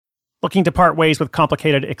Looking to part ways with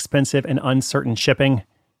complicated, expensive, and uncertain shipping?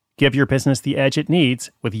 Give your business the edge it needs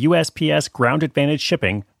with USPS Ground Advantage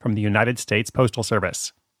shipping from the United States Postal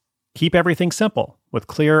Service. Keep everything simple with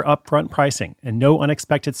clear upfront pricing and no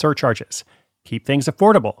unexpected surcharges. Keep things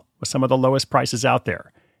affordable with some of the lowest prices out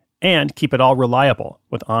there. And keep it all reliable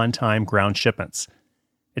with on-time ground shipments.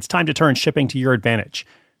 It's time to turn shipping to your advantage.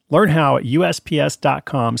 Learn how at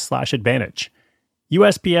USPS.com/advantage.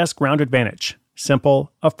 USPS Ground Advantage.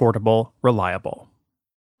 Simple, affordable, reliable.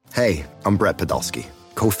 Hey, I'm Brett Podolsky,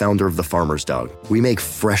 co-founder of The Farmer's Dog. We make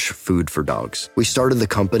fresh food for dogs. We started the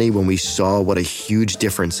company when we saw what a huge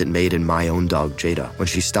difference it made in my own dog, Jada, when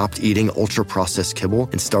she stopped eating ultra-processed kibble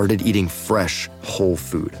and started eating fresh, whole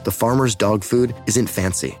food. The Farmer's Dog food isn't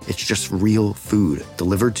fancy. It's just real food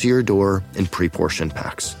delivered to your door in pre-portioned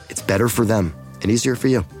packs. It's better for them and easier for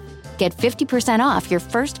you. Get 50% off your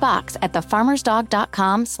first box at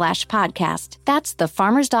thefarmersdog.com/podcast. That's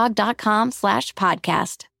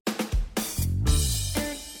thefarmersdog.com/podcast.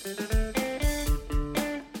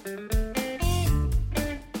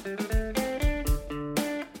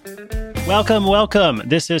 Welcome.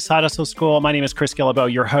 This is Side Hustle School. My name is Chris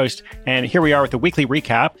Gillibo, your host, and here we are with the weekly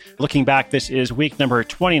recap. Looking back, this is week number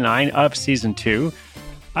 29 of Season 2.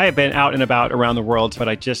 I have been out and about around the world, but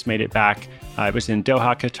I just made it back. I was in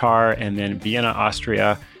Doha, Qatar, and then Vienna,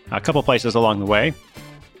 Austria, a couple places along the way.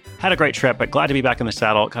 Had a great trip, but glad to be back in the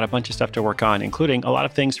saddle. Got a bunch of stuff to work on, including a lot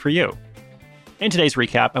of things for you. In today's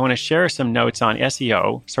recap, I want to share some notes on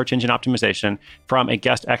SEO, search engine optimization, from a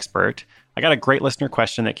guest expert. I got a great listener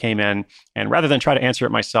question that came in, and rather than try to answer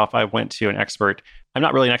it myself, I went to an expert. I'm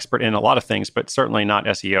not really an expert in a lot of things, but certainly not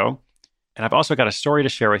SEO. And I've also got a story to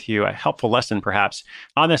share with you, a helpful lesson perhaps,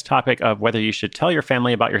 on this topic of whether you should tell your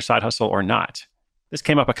family about your side hustle or not. This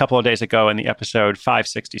came up a couple of days ago in the episode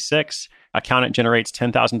 566, Accountant Generates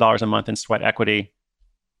 $10,000 a Month in Sweat Equity.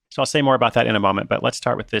 So I'll say more about that in a moment, but let's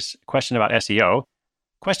start with this question about SEO.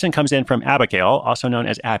 Question comes in from Abigail, also known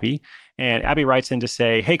as Abby. And Abby writes in to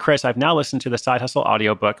say, "Hey Chris, I've now listened to the Side Hustle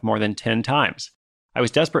audiobook more than 10 times. I was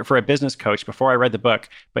desperate for a business coach before I read the book,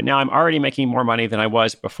 but now I'm already making more money than I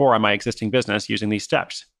was before on my existing business using these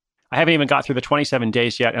steps. I haven't even got through the 27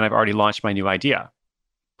 days yet, and I've already launched my new idea."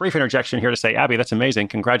 Brief interjection here to say, Abby, that's amazing.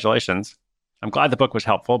 Congratulations. I'm glad the book was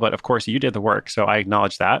helpful, but of course you did the work, so I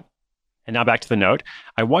acknowledge that. And now back to the note.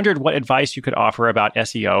 I wondered what advice you could offer about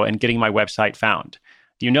SEO and getting my website found.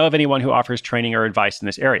 Do you know of anyone who offers training or advice in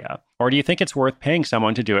this area? Or do you think it's worth paying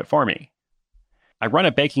someone to do it for me? I run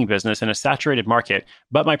a baking business in a saturated market,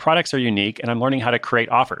 but my products are unique and I'm learning how to create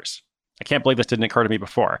offers. I can't believe this didn't occur to me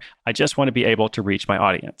before. I just want to be able to reach my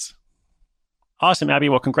audience. Awesome, Abby.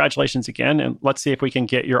 Well, congratulations again. And let's see if we can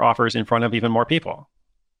get your offers in front of even more people.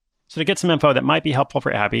 So to get some info that might be helpful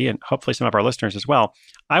for Abby and hopefully some of our listeners as well,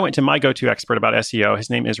 I went to my go-to expert about SEO. His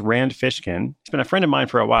name is Rand Fishkin. He's been a friend of mine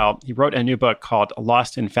for a while. He wrote a new book called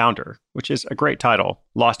Lost in Founder, which is a great title,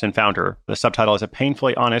 Lost in Founder. The subtitle is A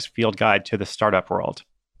Painfully Honest Field Guide to the Startup World.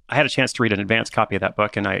 I had a chance to read an advanced copy of that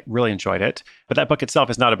book and I really enjoyed it. But that book itself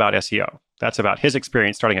is not about SEO. That's about his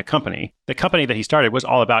experience starting a company. The company that he started was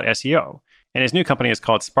all about SEO. And his new company is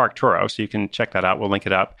called Spark Toro, so you can check that out. We'll link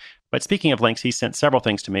it up. But speaking of links, he sent several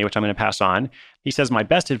things to me, which I'm going to pass on. He says, my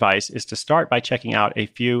best advice is to start by checking out a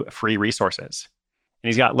few free resources. And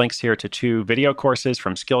he's got links here to 2 video courses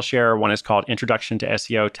from Skillshare. One is called Introduction to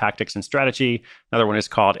SEO Tactics and Strategy. Another one is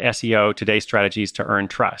called SEO Today's Strategies to Earn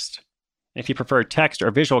Trust. And if you prefer text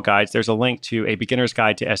or visual guides, there's a link to a beginner's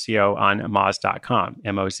guide to SEO on moz.com,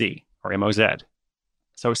 M-O-Z, or M-O-Z.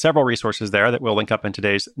 So several resources there that we'll link up in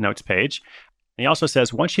today's notes page. And he also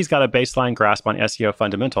says, once she's got a baseline grasp on SEO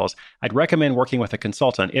fundamentals, I'd recommend working with a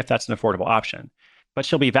consultant if that's an affordable option. But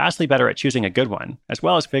she'll be vastly better at choosing a good one, as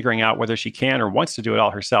well as figuring out whether she can or wants to do it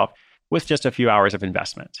all herself with just a few hours of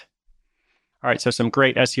investment. All right, so some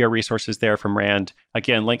great SEO resources there from Rand.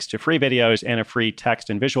 Again, links to free videos and a free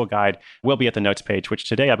text and visual guide will be at the notes page, which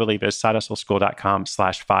today I believe is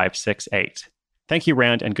sidehustleschool.com/568. Thank you,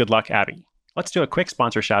 Rand, and good luck, Abby. Let's do a quick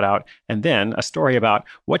sponsor shout out and then a story about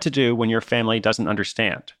what to do when your family doesn't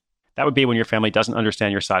understand. That would be when your family doesn't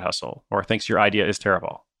understand your side hustle or thinks your idea is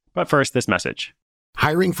terrible. But first, this message.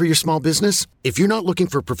 Hiring for your small business? If you're not looking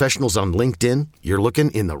for professionals on LinkedIn, you're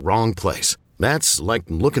looking in the wrong place. That's like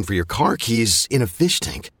looking for your car keys in a fish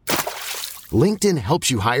tank. LinkedIn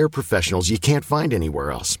helps you hire professionals you can't find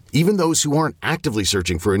anywhere else, even those who aren't actively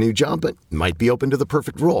searching for a new job but might be open to the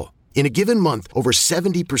perfect role. In a given month, over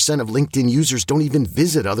 70% of LinkedIn users don't even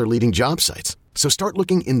visit other leading job sites. So start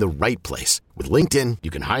looking in the right place. With LinkedIn, you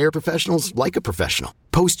can hire professionals like a professional.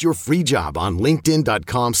 Post your free job on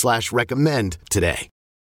linkedin.com/recommend today.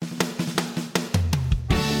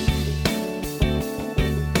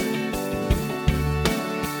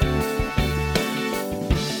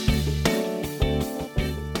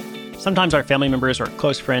 Sometimes our family members or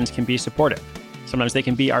close friends can be supportive. Sometimes they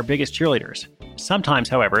can be our biggest cheerleaders. Sometimes,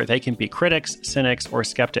 however, they can be critics, cynics, or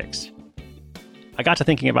skeptics. I got to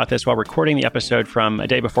thinking about this while recording the episode from a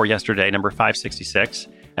day before yesterday, number 566.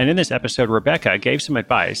 And in this episode, Rebecca gave some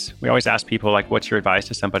advice. We always ask people, like, what's your advice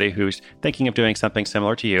to somebody who's thinking of doing something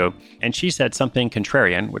similar to you? And she said something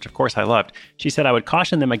contrarian, which of course I loved. She said, I would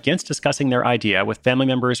caution them against discussing their idea with family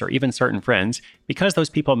members or even certain friends because those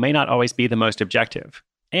people may not always be the most objective.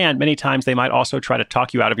 And many times they might also try to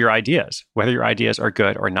talk you out of your ideas, whether your ideas are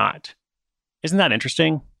good or not. Isn't that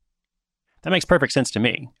interesting? That makes perfect sense to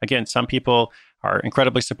me. Again, some people are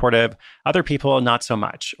incredibly supportive, other people not so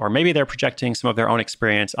much, or maybe they're projecting some of their own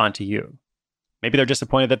experience onto you. Maybe they're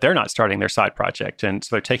disappointed that they're not starting their side project, and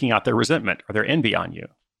so they're taking out their resentment or their envy on you.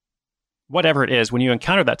 Whatever it is, when you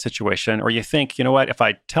encounter that situation, or you think, you know what, if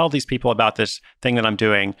I tell these people about this thing that I'm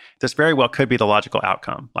doing, this very well could be the logical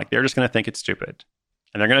outcome. Like, they're just going to think it's stupid,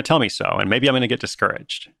 and they're going to tell me so, and maybe I'm going to get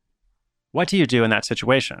discouraged. What do you do in that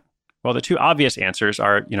situation? Well, the two obvious answers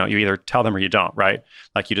are, you either tell them or you don't, right?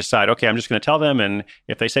 Like, you decide, okay, I'm just going to tell them, and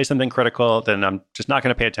if they say something critical, then I'm just not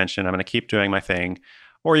going to pay attention. I'm going to keep doing my thing.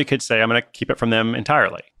 Or you could say, I'm going to keep it from them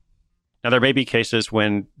entirely. Now, there may be cases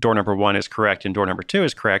when door number one is correct and door number two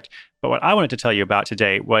is correct, but what I wanted to tell you about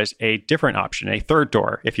today was a different option, a third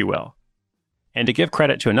door, if you will. And to give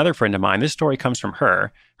credit to another friend of mine, this story comes from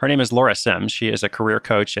her. Her name is Laura Sims. She is a career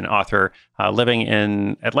coach and author living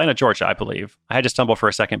in Atlanta, Georgia, I believe. I had to stumble for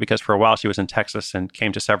a second because for a while she was in Texas and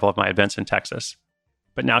came to several of my events in Texas.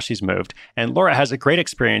 But now she's moved. And Laura has a great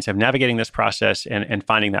experience of navigating this process and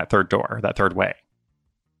finding that third door, that third way.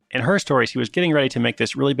 In her story, she was getting ready to make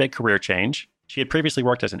this really big career change. She had previously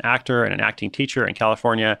worked as an actor and an acting teacher in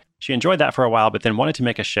California. She enjoyed that for a while, but then wanted to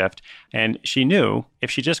make a shift. And she knew if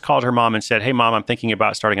she just called her mom and said, hey, mom, I'm thinking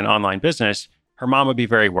about starting an online business, her mom would be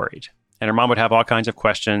very worried. And her mom would have all kinds of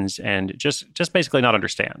questions and just basically not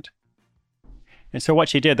understand. And so what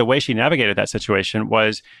she did, the way she navigated that situation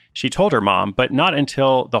was she told her mom, but not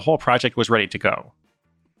until the whole project was ready to go.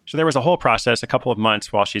 So there was a whole process, a couple of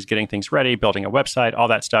months while she's getting things ready, building a website, all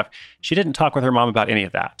that stuff. She didn't talk with her mom about any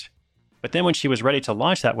of that. But then when she was ready to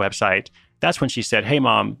launch that website, that's when she said, hey,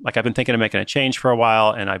 mom, like, I've been thinking of making a change for a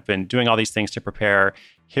while, and I've been doing all these things to prepare.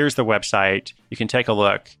 Here's the website. You can take a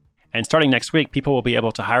look. And starting next week, people will be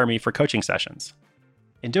able to hire me for coaching sessions.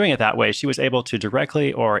 In doing it that way, she was able to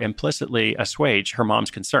directly or implicitly assuage her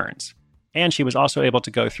mom's concerns. And she was also able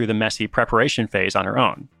to go through the messy preparation phase on her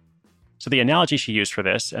own. So the analogy she used for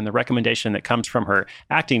this, and the recommendation that comes from her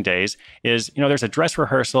acting days, is, there's a dress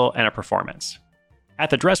rehearsal and a performance. At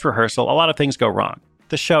the dress rehearsal, a lot of things go wrong.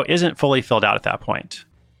 The show isn't fully filled out at that point.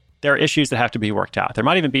 There are issues that have to be worked out. There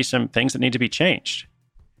might even be some things that need to be changed.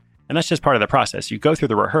 And that's just part of the process. You go through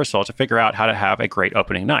the rehearsal to figure out how to have a great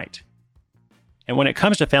opening night. And when it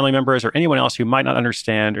comes to family members or anyone else who might not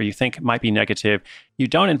understand or you think might be negative, you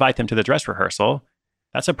don't invite them to the dress rehearsal.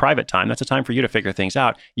 That's a private time. That's a time for you to figure things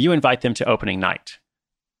out. You invite them to opening night.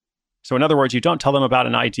 So in other words, you don't tell them about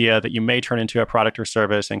an idea that you may turn into a product or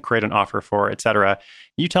service and create an offer for, etc.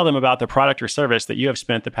 You tell them about the product or service that you have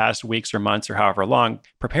spent the past weeks or months or however long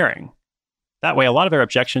preparing. That way, a lot of their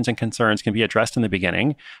objections and concerns can be addressed in the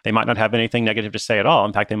beginning. They might not have anything negative to say at all.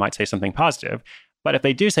 In fact, they might say something positive. But if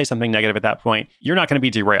they do say something negative at that point, you're not going to be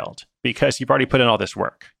derailed because you've already put in all this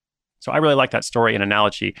work. So I really like that story and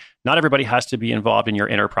analogy. Not everybody has to be involved in your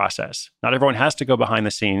inner process. Not everyone has to go behind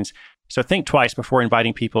the scenes. So think twice before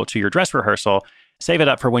inviting people to your dress rehearsal. Save it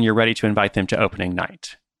up for when you're ready to invite them to opening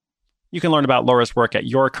night. You can learn about Laura's work at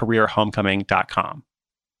yourcareerhomecoming.com.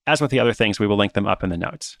 As with the other things, we will link them up in the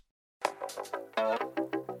notes.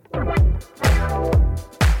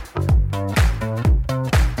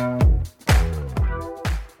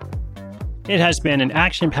 It has been an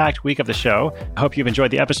action-packed week of the show. I hope you've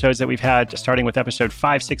enjoyed the episodes that we've had, starting with episode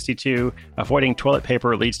 562, Avoiding Toilet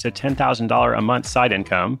Paper Leads to $10,000 a Month Side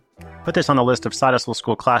Income. Put this on the list of Side Hustle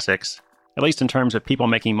School classics, at least in terms of people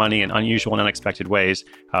making money in unusual and unexpected ways.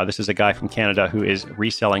 This is a guy from Canada who is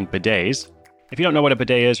reselling bidets. If you don't know what a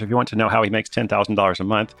bidet is, or if you want to know how he makes $10,000 a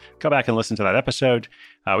month, go back and listen to that episode.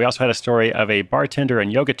 We also had a story of a bartender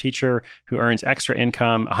and yoga teacher who earns extra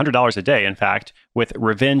income, $100 a day, in fact, with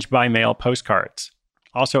revenge by mail postcards.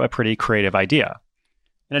 Also a pretty creative idea.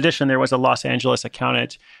 In addition, there was a Los Angeles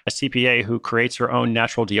accountant, a CPA who creates her own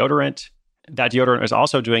natural deodorant. That deodorant is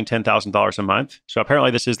also doing $10,000 a month. So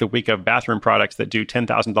apparently this is the week of bathroom products that do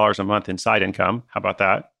 $10,000 a month in side income. How about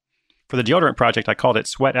that? For the deodorant project, I called it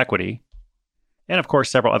Sweat Equity. And of course,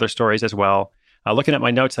 several other stories as well. Looking at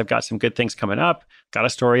my notes, I've got some good things coming up. Got a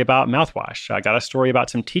story about mouthwash. I got a story about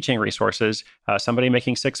some teaching resources, somebody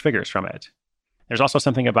making 6 figures from it. There's also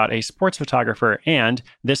something about a sports photographer and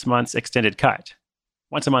this month's extended cut.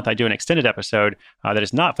 Once a month, I do an extended episode that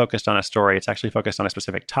is not focused on a story. It's actually focused on a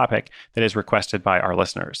specific topic that is requested by our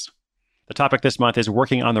listeners. The topic this month is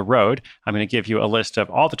working on the road. I'm going to give you a list of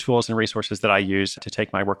all the tools and resources that I use to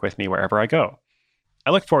take my work with me wherever I go.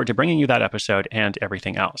 I look forward to bringing you that episode and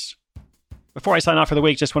everything else. Before I sign off for the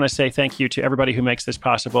week, just want to say thank you to everybody who makes this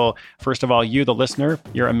possible. First of all, you, the listener,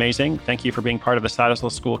 you're amazing. Thank you for being part of the Side Hustle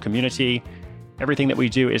School community. Everything that we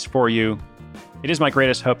do is for you. It is my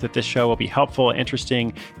greatest hope that this show will be helpful,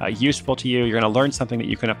 interesting, useful to you. You're going to learn something that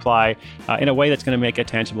you can apply in a way that's going to make a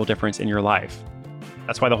tangible difference in your life.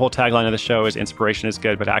 That's why the whole tagline of the show is inspiration is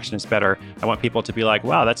good, but action is better. I want people to be like,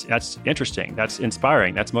 wow, that's interesting, that's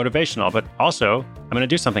inspiring, that's motivational, but also I'm going to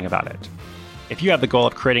do something about it. If you have the goal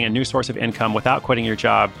of creating a new source of income without quitting your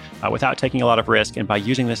job, without taking a lot of risk, and by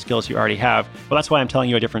using the skills you already have, well, that's why I'm telling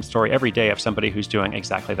you a different story every day of somebody who's doing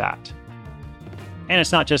exactly that. And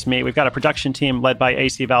it's not just me. We've got a production team led by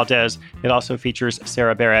AC Valdez. It also features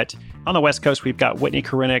Sarah Barrett. On the West Coast, we've got Whitney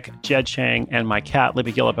Korinick, Jed Chang, and my cat,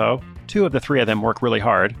 Libby Gillibo. 2 of the 3 of them work really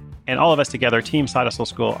hard. And all of us together, Team Side Hustle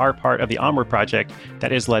School, are part of the Onward project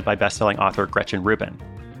that is led by best-selling author Gretchen Rubin.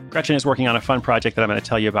 Gretchen is working on a fun project that I'm going to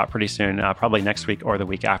tell you about pretty soon, probably next week or the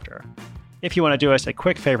week after. If you want to do us a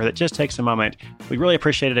quick favor that just takes a moment, we'd really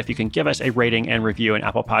appreciate it if you can give us a rating and review in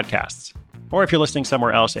Apple Podcasts. Or if you're listening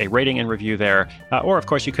somewhere else, a rating and review there. Or, of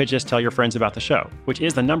course, you could just tell your friends about the show, which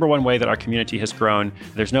is the number one way that our community has grown.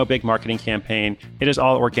 There's no big marketing campaign. It is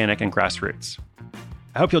all organic and grassroots.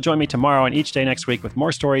 I hope you'll join me tomorrow and each day next week with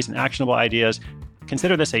more stories and actionable ideas.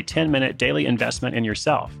 Consider this a 10-minute daily investment in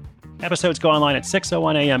yourself. Episodes go online at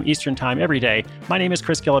 6:01 a.m. Eastern Time every day. My name is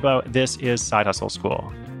Chris Gillibo. This is Side Hustle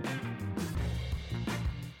School.